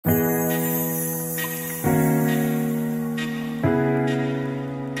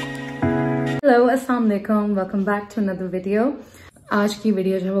अस्सलाम वालेकुम, welcome back to another video. आज की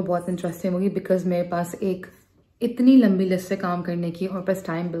वीडियो जो है वो बहुत इंटरेस्टिंग होगी बिकॉज मेरे पास एक इतनी लंबी लिस्ट से काम करने की और बस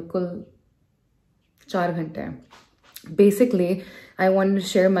टाइम बिल्कुल 4 घंटे हैं। Basically I want to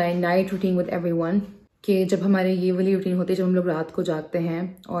share my night routine with everyone कि जब हमारे ये वाली रूटीन होती है जब हम लोग रात को जागते हैं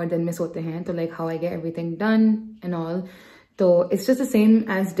और दिन में सोते हैं तो like how I get everything done and all. तो it's just the same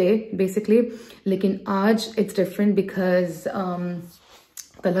as day basically, लेकिन आज इट्स डिफरेंट बिकॉज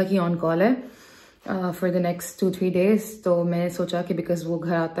तलहा की ऑन कॉल है फॉर द नेक्स्ट 2-3 days। तो मैंने सोचा कि बिकॉज वो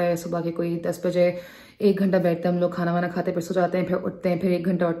घर आता है सुबह के कोई 10 बजे, 1 घंटा बैठते हैं हम लोग, खाना वाना खाते हैं, फिर सो जाते हैं, फिर उठते हैं, फिर 1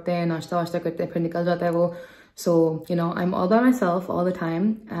 घंटा उठते हैं, नाश्ता वाश्ता करते हैं, फिर निकल जाता है वो। So you know I am all bye my self all the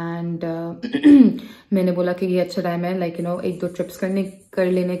time and मैंने बोला कि ये अच्छा टाइम है लाइक यू नो 1-2 ट्रिप्स कर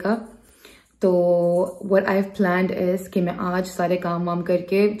लेने का। तो what I have planned is कि मैं आज सारे काम वाम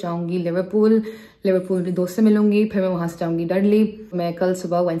करके जाऊंगी लिवरपूल अपने दोस्त से मिलूंगी, फिर मैं वहां से जाऊंगी डडली। मैं कल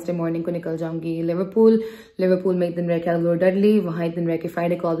सुबह वेडनेसडे मॉर्निंग को निकल जाऊंगी लिवरपूल में एक दिन रह के आई डडली, वहां एक दिन रह के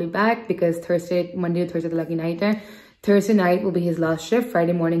फ्राइडे को आई be back because Monday to Thursday तक की नाइट है। Thursday night will be his last shift.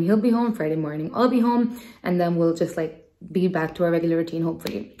 Friday morning he'll be home. Friday morning I'll be home, and then we'll just like be back to our regular routine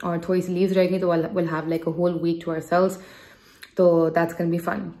hopefully. Or थोड़ी सी leaves रहेगी तो we'll have like a whole week to ourselves. तो that's gonna be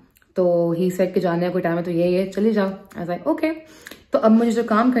fun. तो he said कि जाने का कोई time है तो ये चले जाओ। I was like okay. तो अब मुझे जो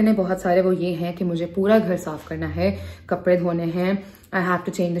काम करने बहुत सारे वो ये हैं कि मुझे पूरा घर साफ करना है, कपड़े धोने हैं, I have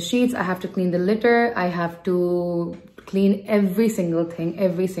to change the sheets, I have to clean the litter, I have to clean every single thing,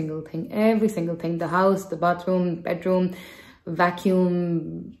 the house, the bathroom, bedroom, vacuum,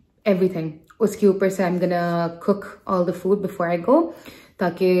 everything. उसके ऊपर से I'm gonna cook all the food before I go,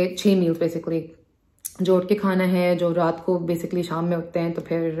 ताकि 6 meals basically जो उठ के खाना है, जो रात को बेसिकली शाम में उठते हैं तो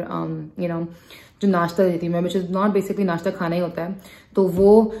फिर यू नो जो नाश्ता देती हूँ मैं, विच इज नॉट बेसिकली नाश्ता खाना ही होता है, तो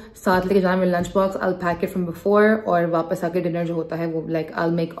वो साथ लेके जाना मेरा lunch box, I pack it from before, और वापस आके डिनर जो होता है वो like I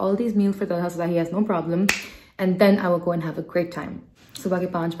make all these meals for Talha so he has no problem and then I will go and have a great time. सुबह के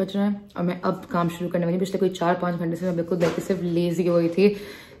 5 बज रहे हैं और मैं अब काम शुरू करने वाली। पिछले कोई 4-5 घंटे से मैं बिल्कुल बैठे सिर्फ लेजी हो गई थी,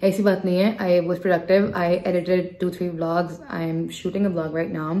 ऐसी बात नहीं है। I was productive, I edited 2-3 vlogs, I am shooting a vlog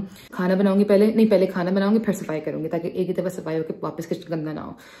right now. खाना बनाऊंगी पहले खाना बनाऊंगी फिर सफाई करूंगी ताकि एक ही दफा सफाई होकर वापस किचन गंदा ना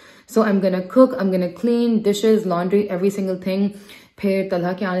हो। सो I am gonna cook, I am gonna clean dishes, laundry, every single thing. फिर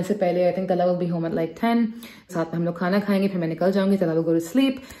तलहा के आने से पहले I think Talha will be home at like 10, साथ में हम लोग खाना खाएंगे, फिर मैं निकल जाऊंगी, Talha will go to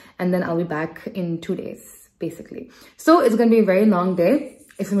sleep and then I will be back in 2 days basically. So it's gonna be a very long day.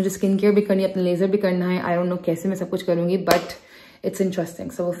 इसमें मुझे स्किन केयर भी करनी है, अपना लेजर भी करना है, आई डोंट नो कैसे मैं सब कुछ करूंगी but it's interesting,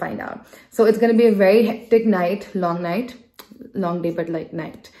 so we'll find out. So it's going to be a very hectic night, long day but like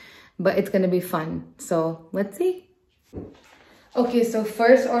night, but it's going to be fun, so let's see. Okay, so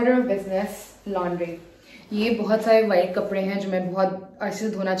first order of business, laundry. ये बहुत सारे white कपड़े हैं जो मैं बहुत अर्से से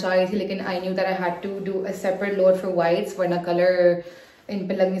धोना चाह रही थी, लेकिन I knew that I had to do a separate load for whites वरना कलर इन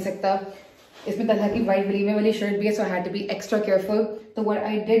पे लग नहीं सकता। इसमें तलहा की white वलीमे वाली शर्ट भी है, so I had to be extra careful. So what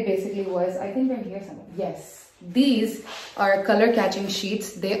I did basically was, I think they're here somewhere, yes, these are color catching sheets.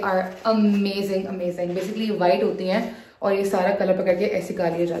 They are amazing. Basically white होती हैं और ये सारा colour पकड़ के ऐसे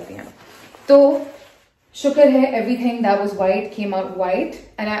गालियाँ जाती हैं। तो शुक्र है everything that was white came out white,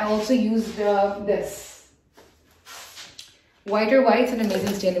 and I also used this whiter whites and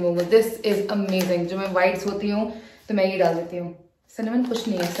amazing stain removal. This is amazing. जब मैं whites होती हूँ तो मैं ये डाल देती हूँ। cinnamon कुछ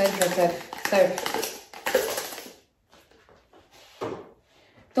नहीं है, सर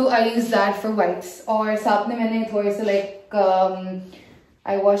तो आई यूज दैट फॉर वाइट्स। और साथ में मैंने थोड़े से like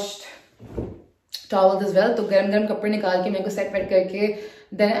I washed towels as well, तो गरम कपड़े निकाल के मेरे को सेट वेट करके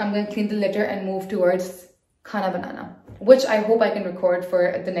then I am going clean the litre and move towards खाना बनाना, which I hope I can record for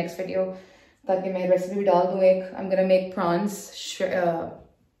the next video, ताकि मैं रेसिपी भी डाल दूँ एक। I am gonna make prawns,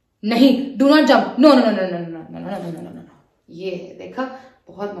 नहीं do not jump, no no no no no no no no no no no, ये देखा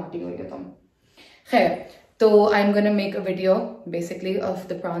बहुत नॉटी हुई हो तुम। खैर, so I'm gonna make a video basically of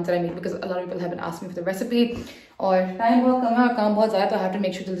the prawns that I make because a lot of people have been asking me for the recipe. और time बहुत कम है और काम बहुत ज़्यादा, तो I have to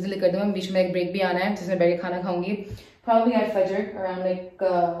make sure जल्दी कर दूँ। बीच में एक ब्रेक भी आना है जिसमें बैठ के खाना खाऊंगी, probably at Fajr around like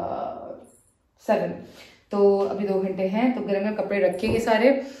 7। तो अभी 2 घंटे हैं, तो गर्म में कपड़े रखे ये सारे,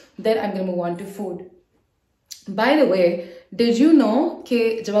 then I'm gonna move on to food. By the way, did you know कि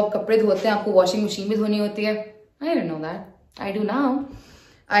जब आप कपड़े धोते हैं आपको वॉशिंग मशीन भी धोनी होती है? I didn't know that. I do now.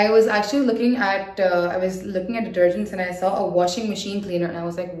 I was actually looking at detergents and I saw a washing machine cleaner and I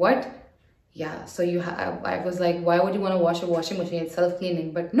was like, what? Yeah, so I was like, why would you want to wash a washing machine? It's self-cleaning.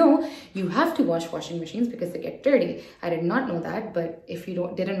 But no, you have to wash washing machines because they get dirty. I did not know that, but if you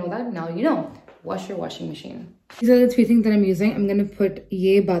didn't know that, now you know. Wash your washing machine. These are the 3 things that I'm using. I'm going to put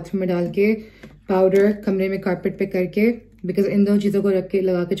ये bathroom में डाल के, powder कमरे में carpet पे करके, because इन दोनों चीज़ों को रख के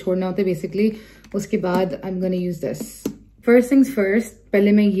लगा के छोड़ना होता है basically. उसके बाद I'm going to use this. First things first,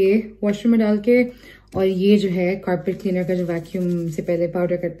 पहले मैं ये वॉशरूम में डाल के और ये जो है कारपेट क्लीनर का जो वैक्यूम से पहले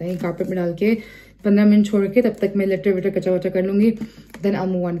पाउडर करता है, कारपेट में डाल के 15 मिनट छोड़ के तब तक मैं लिटर विटर कचा वचा कर लूंगी। Then I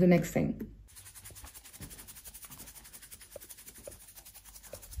move on to next thing.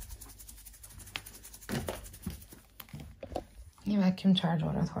 ये वैक्यूम चार्ज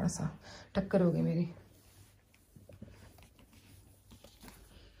हो रहा है थोड़ा सा, टक्कर हो गई मेरी।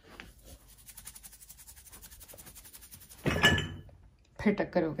 फिर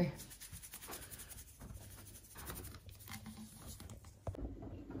टक्कर हो गई।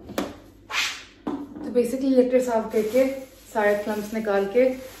 तो बेसिकली लिटर साफ करके सारे क्लम्स निकाल के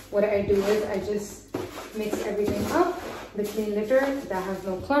what I do is I just mix everything up, the clean litter that has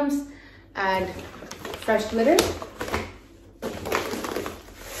no clumps, add fresh litter,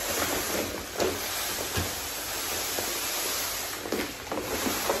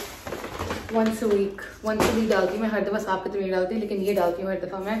 once a week डालती हूँ मैं। हर दफ़ा साफ करते नहीं डालती, लेकिन ये डालती हूँ हर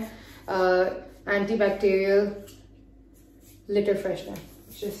दफ़ा मैं। Anti bacterial litre freshener,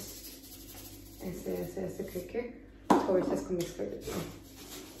 just ऐसे ऐसे ऐसे करके थोड़ा सा इसको मिक्स कर देती हूँ।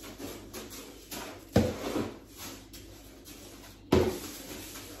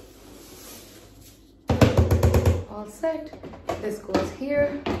 All set. This goes here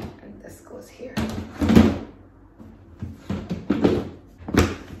and this goes here.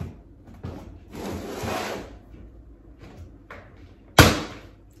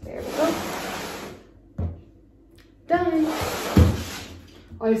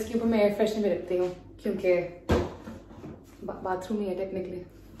 और इसके ऊपर मैं एयर फ्रेशनर भी रखती हूँ क्योंकि बाथरूम ही है टेक्निकली।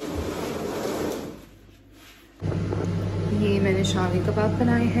 ये मैंने शामी कबाब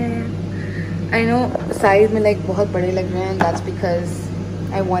बनाए हैं। आई नो साइज में लाइक बहुत बड़े लग रहे हैं, दैट्स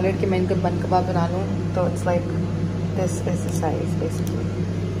बिकॉज आई वांटेड कि मैं इनका बन कबाब बना लूँ, तो it's like this is the size basically.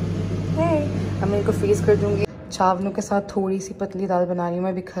 अब मैं इनको फ्रीज कर दूँगी। चावलों के साथ थोड़ी सी पतली दाल बना रही हूँ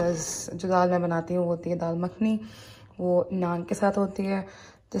मैं, बिकॉज जो दाल मैं बनाती हूँ वो होती है दाल मखनी, वो नान के साथ होती है।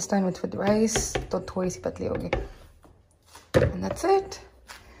 This time it's with rice, तो थोड़ी सी पतली होगी। And that's it.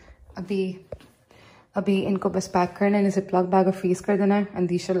 अभी इनको बस पैक करना है, इसे प्लग बैग और फ्रीज कर देना है, and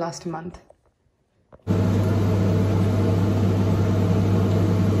these should last a month.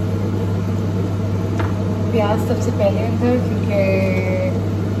 प्याज सबसे पहले अंदर, क्योंकि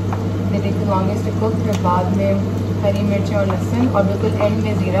they take the longest to cook. फिर बाद में हरी मिर्ची और लहसुन, और बिल्कुल एंड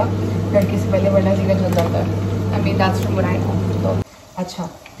में ज़ीरा, तड़के से पहले, वरना ज़ीरा जल जाता है। I mean that's from what I know. तो अच्छा,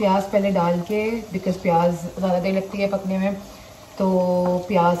 प्याज पहले डाल के, बिकॉज प्याज ज़्यादा देर लगती है पकने में, तो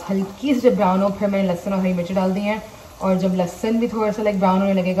प्याज हल्की से जब ब्राउन हो फिर मैंने लहसुन और हरी मिर्ची डाल दी हैं। और जब लहसुन भी थोड़ा सा लाइक ब्राउन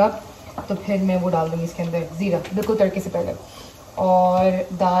होने लगेगा तो फिर मैं वो डाल दूँगी इसके अंदर, ज़ीरा, बिल्कुल तड़के से पहले। और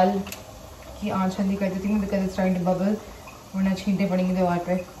दाल की आँच हल्दी कर देती हूँ because it's trying to bubble, वरना छींटे पड़ेंगी दीवार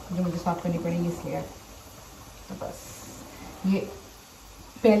पे जो मुझे साफ़ करनी पड़ेंगी, इसलिए। तो बस ये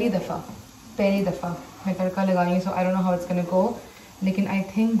पहली दफ़ा मैं तड़का लगा रही हूँ, सो I don't know how it's gonna go, लेकिन आई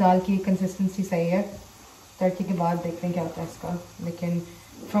थिंक दाल की कंसिस्टेंसी सही है। तड़के के बाद देखते हैं क्या होता है इसका, लेकिन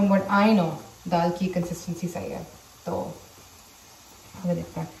फ्रॉम व्हाट आई नो दाल की कंसिस्टेंसी सही है, तो हमें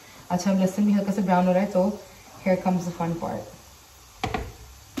देखते हैं। अच्छा, अब लहसुन भी हल्का सा ब्राउन हो रहा है, तो here comes the fun part.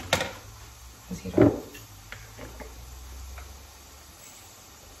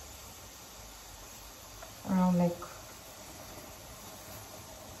 Around like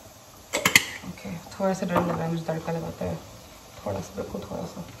okay, थोड़ा सा डर लग रहा है मुझे तड़का लगाता है, थोड़ा सा, बिल्कुल थोड़ा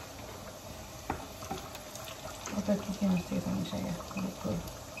सा। और तड़के की आँच तेज होनी चाहिए बिल्कुल।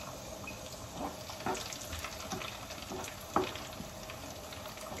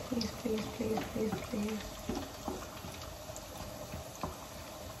 Please please please please please.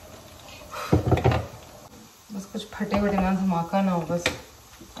 बस कुछ फटे वटे ना, धमाका ना हो बस।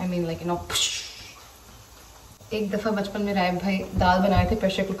 I mean like no. एक दफ़ा बचपन में रायब भाई दाल बनाए थे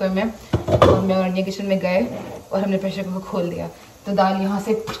प्रेशर कुकर में, और मैं और अन्य किचन में गए और हमने प्रेशर कुकर खोल दिया, तो दाल यहाँ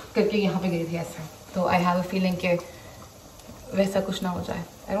से करके यहाँ पे गिरी थी ऐसे। तो आई हैव अ फीलिंग कि वैसा कुछ ना हो जाए।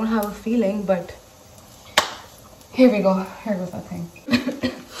 I don't have a feeling, but here we go, here goes nothing.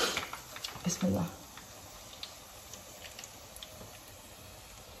 Bismillah.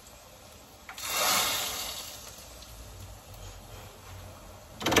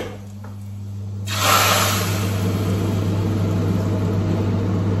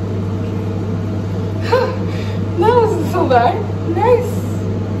 So bad. Nice.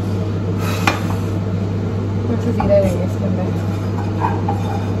 कुछ ज़ीरा रहेंगे इसके अंदर।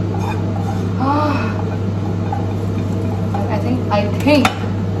 I think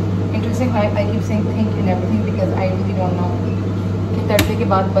interesting. I keep saying think in everything because I really don't know कि तड़के के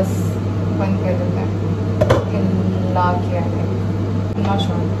बाद बस बंद कर देता है कि ला क्या है। I'm not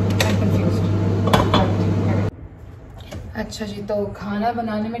sure. I'm confused. अच्छा जी, तो खाना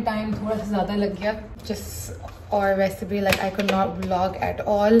बनाने में टाइम थोड़ा सा ज़्यादा लग गया और वैसे भी like I could not vlog at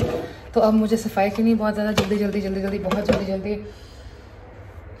all. तो अब मुझे सफाई करनी बहुत ज़्यादा जल्दी बहुत जल्दी।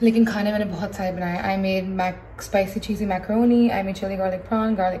 लेकिन खाने मैंने बहुत सारे बनाए। I made spicy cheesy macaroni, I made chilli garlic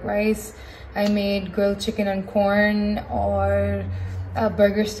prawn, garlic rice, I made grilled chicken and corn और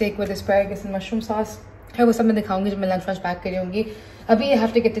burger stake with asparagus and mushroom sauce है। वो सब मैं दिखाऊंगी जब मैं लंच वंच पैक करी होंगी। अभी I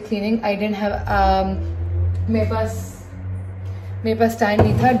have to get the cleaning. I didn't have मेरे पास टाइम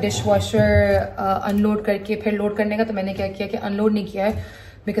नहीं था डिश वॉशर अनलोड करके फिर लोड करने का। तो मैंने क्या किया कि अनलोड नहीं किया है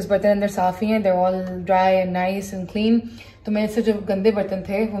बिकॉज बर्तन अंदर साफ़ ही हैं, देर all dry and nice and clean. तो मैंने इससे जो गंदे बर्तन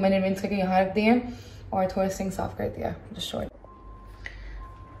थे वो मैंने रिंस करके यहाँ रख दिए हैं और थोड़ा सिंक साफ़ कर दिया। जस्ट शॉर्ट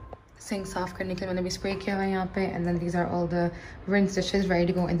सिंक साफ़ करने के लिए मैंने भी स्प्रे किया हुआ है यहाँ पे। And then these are all the rinse dishes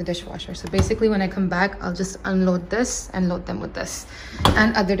ready to go in the dish washer. So basically when I come back I will just unload this and load them with this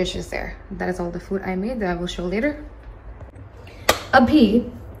and other dishes there. That is all the food I made that I will show letter.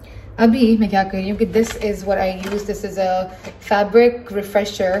 अभी मैं क्या कर रही हूँ कि this is what I use. This is a fabric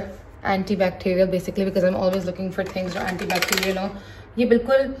refresher antibacterial basically because I am always looking for things जो antibacterial हो। ये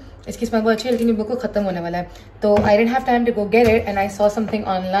बिल्कुल इसकी स्मेल बहुत अच्छी है लेकिन ये बिल्कुल ख़त्म होने वाला है। तो I didn't have time to go get it and I saw something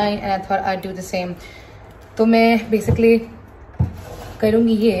online and I thought I do the same. तो मैं बेसिकली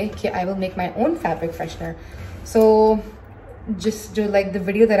करूँगी ये कि I will make my own fabric freshener. सो जिस जो like the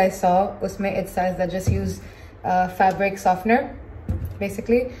video that I saw उसमें it says that just use fabric softener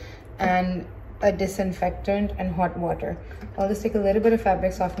basically and a disinfectant and hot water. I'll just take a little bit of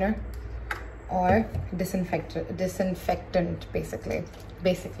fabric softener or disinfectant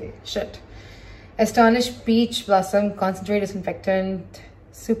basically shit. Astonish peach blossom concentrate disinfectant,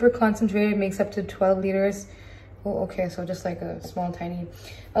 super concentrated, makes up to 12 liters. Oh, okay, so just like a small tiny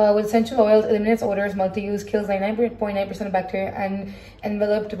with essential oils, eliminates odors, multi-use, kills 99.9% of bacteria and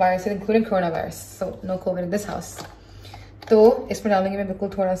enveloped viruses including coronavirus. So no COVID in this house. तो इसमें डालूंगी मैं बिल्कुल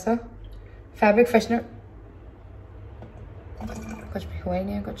थोड़ा सा fabric freshener. कुछ भी हुआ ही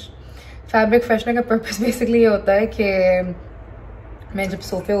नहीं है कुछ। फैब्रिक फ्रेशनर का पर्पस बेसिकली ये होता है कि मैं जब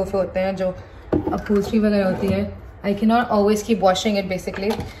सोफे वोफे होते हैं जो अपहोल्स्ट्री वगैरह होती है I can not always keep washing it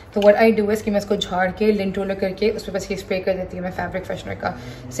basically. तो व्हाट आई डू इज कि मैं इसको झाड़ के लिंट रोलर करके उस पर बस ये स्प्रे कर देती हूँ मैं फैब्रिक फ्रेशनर का।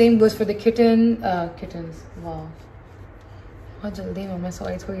 Same goes for the kittens. वाह बहुत जल्दी मम्मा,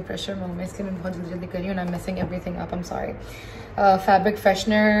 सॉरी थोड़ी प्रेशर मम्मा इसलिए मैं बहुत जल्दी कर रही हूँ। I am missing everything up, I am sorry. Fabric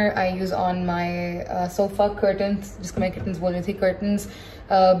freshener I use on my sofa curtains, जिसको मैं कर्टन्स बोल रही थी, कर्टन्स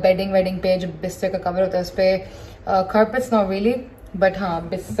बेडिंग वेडिंग पे जो बिस्तर का कवर होता है उस पर। कार्पेट्स नॉट रियली बट हाँ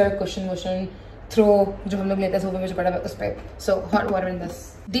बिस्तर कुशन वुशन थ्रो जो हम लोग लेते हैं सोफे में जो पड़ा हुआ उस पर। So hot water in this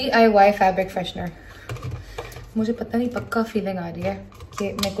DIY fabric freshener. मुझे पता नहीं पक्का फीलिंग आ रही है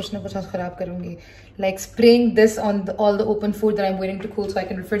कि मैं कुछ ना कुछ और ख़राब करूँगी। Like spraying this on all the open food that I am waiting to cool so I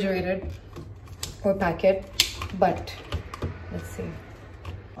can refrigerate it और pack it. But let's see,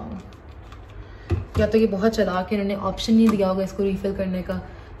 या तो ये बहुत चला के इन्होंने ऑप्शन नहीं दिया होगा इसको रिफिल करने का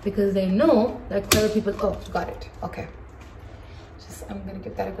because they know that other people got it. Okay just I am gonna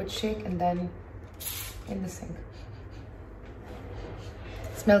give that a good shake and then in the sink.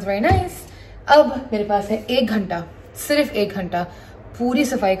 Smells very nice. अब मेरे पास है 1 घंटा, सिर्फ 1 घंटा पूरी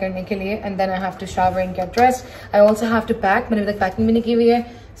सफाई करने के लिए and then I have to shower and get dressed. I also have to pack. मैंने अभी तक पैकिंग भी नहीं की हुई है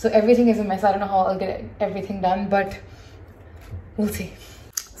so everything is a mess. I don't know how I will get everything done but will see.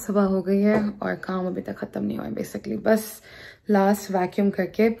 सुबह हो गई है और काम अभी तक खत्म नहीं हुआ है बेसिकली, बस लास्ट वैक्यूम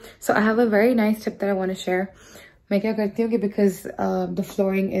करके। सो I have a very nice tip that I want to share. मैं क्या करती हूँ कि because the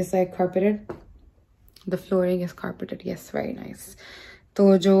flooring is like carpeted, yes very nice. तो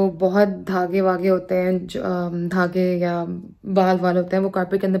जो बहुत धागे वागे होते हैं, जो धागे या बाल होते हैं वो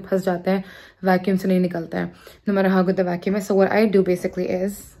कारपेट के अंदर फंस जाते हैं, वैक्यूम से नहीं निकलता है no matter how good the vacuum है। So what I do basically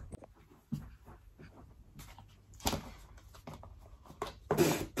is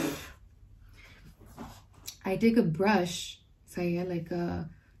I take a brush, so yeah, like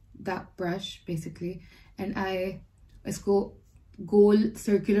that brush basically, and I इसको गोल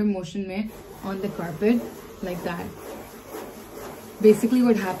circular motion में on the carpet like that. Basically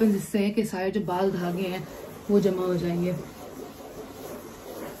what happens इससे है कि सारे जो बाल धागे हैं वो जमा हो जाएंगे।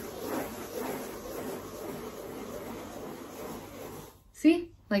 See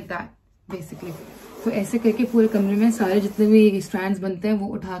like that basically. तो ऐसे करके पूरे कमरे में सारे जितने भी स्ट्रैंड्स बनते हैं वो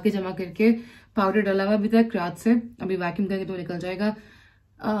उठा के जमा करके पाउडर डाला हुआ अभी तक रात से, अभी वैक्यूम करके तो निकल जाएगा।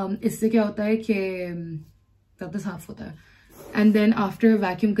 इससे क्या होता है कि ज़्यादा साफ होता है। एंड देन आफ्टर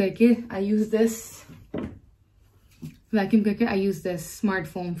वैक्यूम करके आई use this smart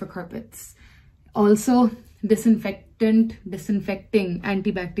foam for carpets. Also disinfecting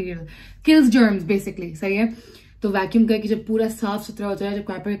antibacterial, kills germs basically, सही है। तो वैक्यूम करके जब पूरा साफ सुथरा हो जाए, जब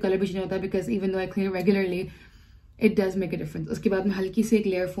कार्पेट का कलर भी चेंज होता है because even though I clean regularly It does make a difference. उसके बाद में हल्की सी एक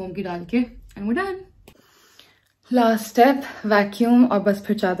लेयर फोम की डाल के and we're done. Last step, vacuum और बस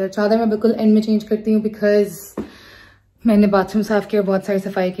फिर चादर मैं बिल्कुल एंड में चेंज करती हूँ because मैंने बाथरूम साफ किया, बहुत सारी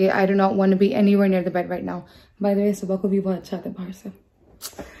सफाई की. I do not want to be anywhere near the bed right now. By the way, सुबह को भी बहुत अच्छा आता है बाहर से.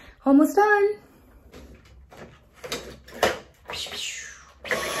 Almost done.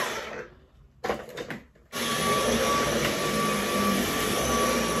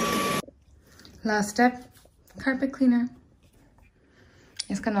 Last step, carpet cleaner.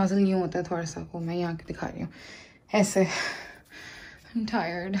 इसका नोजल यूं होता है थोड़ा सा, वो मैं यहाँ के दिखा रही हूँ ऐसे. I'm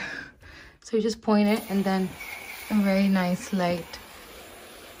tired. So you just point it and then a very nice light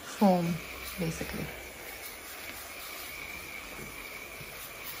foam basically.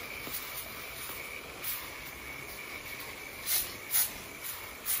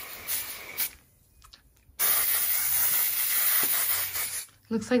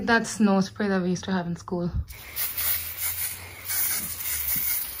 Looks like that snow spray that we used to have in school.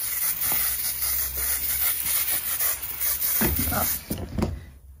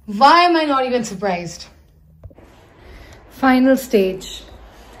 Why am I not even surprised? Final stage.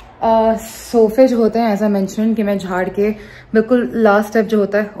 सोफे जो होते हैं, as I mentioned, कि मैं झाड़ के बिल्कुल last step जो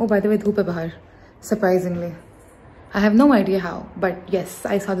होता है. Oh, by the way, धूप है बाहर. Surprisingly, I have no idea how, but yes,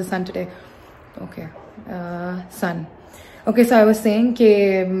 I saw the sun today. Okay, sun. Okay, so I was saying कि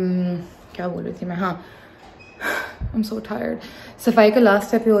क्या बोल रही थी मैं? हाँ, I'm so tired. सफाई का last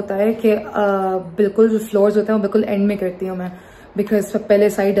step ये होता है कि बिल्कुल जो floors होते हैं वो बिल्कुल end में करती हूँ मैं. Because पहले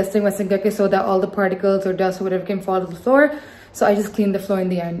सारी dusting वस्टिंग करके so that all the particles or dust or whatever can fall to the floor. So I just clean the floor in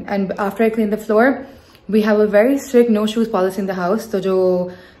the end. And after I clean the floor, we have a very strict no shoes policy in the house. तो जो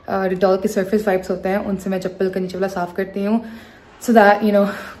Dettol के surface wipes होते हैं उनसे मैं चप्पल का नीचे वाला साफ करती हूँ. So that, you know,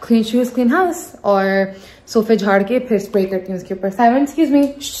 clean shoes, clean house. और सोफे झाड़ के फिर स्प्रे करती हूँ उसके ऊपर. Simon, excuse me.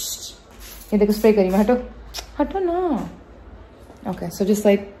 ये देखो स्प्रे करी मैं. हटो ना. Okay, so just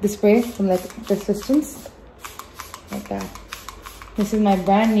like the spray from like this distance, like that. This is my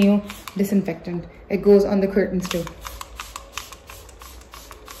brand new disinfectant. It goes on the curtains too.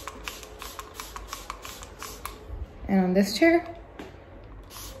 And on this chair.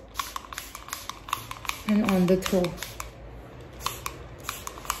 And on the throw.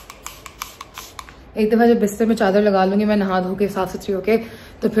 एक दफ़ा जब बिस्तर में चादर लगा लूँगी मैं नहा धो के साफ सुथरी होके,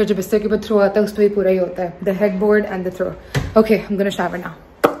 तो फिर जो बिस्तर के ऊपर थ्रो आता है उस पर भी पूरा ही होता है. The headboard and the throw. Okay, I'm gonna shower now.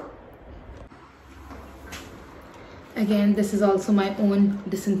 Again, this is also my own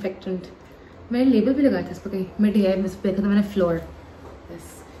disinfectant. मैंने लेबल भी लगाया था इस पर कहीं. मिड है, इस पर देखा था मैंने floor. Yes.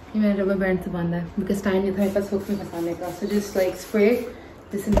 ये मैंने रबर बैंड से बांधा है because time नहीं था मेरे पास हुक में फंसाने का. So just like spray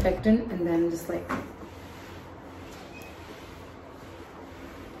disinfectant and then just like.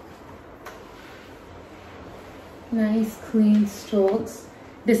 Nice clean strokes.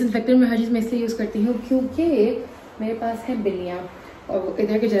 Disinfectant मैं हर चीज़ में इसलिए यूज़ करती हूँ क्योंकि मेरे पास है बिल्लियाँ और वो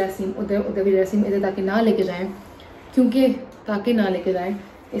इधर के जरासीम उधर के जरासीम इधर ताकि ना लेके जाएं,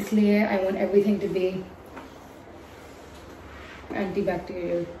 इसलिए I want everything to be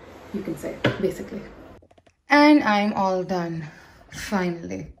antibacterial, you can say, basically. And I'm all done,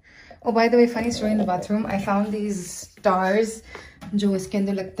 finally. Oh, by the way, funny story in the bathroom. I found these stars जो इसके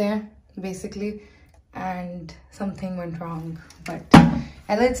अंदर लगते हैं, basically. And something went wrong, but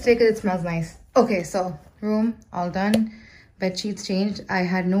I let it stay because it smells nice. Okay, so room all done, bed sheets changed. I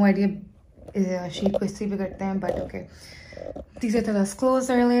had no idea sheet को इसी पे करते हैं, but okay. These are the last clothes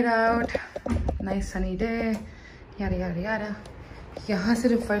are laid out. Nice sunny day. Yada yada yada. यहाँ से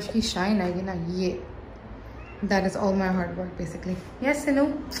जो फर्श की शाइन आएगी ना, ये that is all my hard work basically. Yes, Sinu.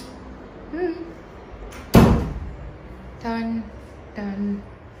 Done, done,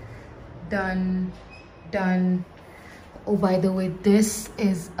 done. Done. Oh, by the way, this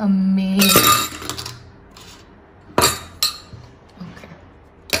is amazing. Okay.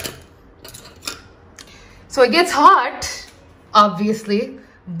 So it gets hot, obviously,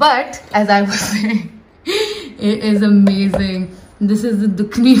 but as I was saying, it is amazing. This is the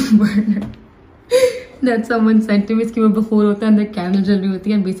Dukhni burner that someone sent to me. इसकी में बखोर होता है, अंदर candle जल रही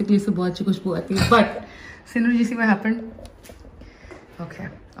होती है, and basically इससे बहुत अच्छी खुशबू आती है. But, Sinu, you see what happened? Okay.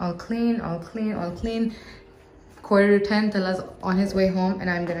 All clean, all clean, all clean. 9:45, Tala's on his way home and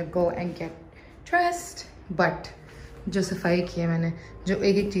I'm gonna go and get dressed. But जो सफाई की है मैंने, जो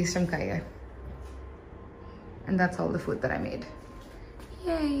एक चीज़ चमकाई है. And that's all the food that I made.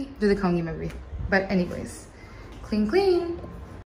 Yay! जो दिखाऊंगी मैं भी. But anyways, clean, clean.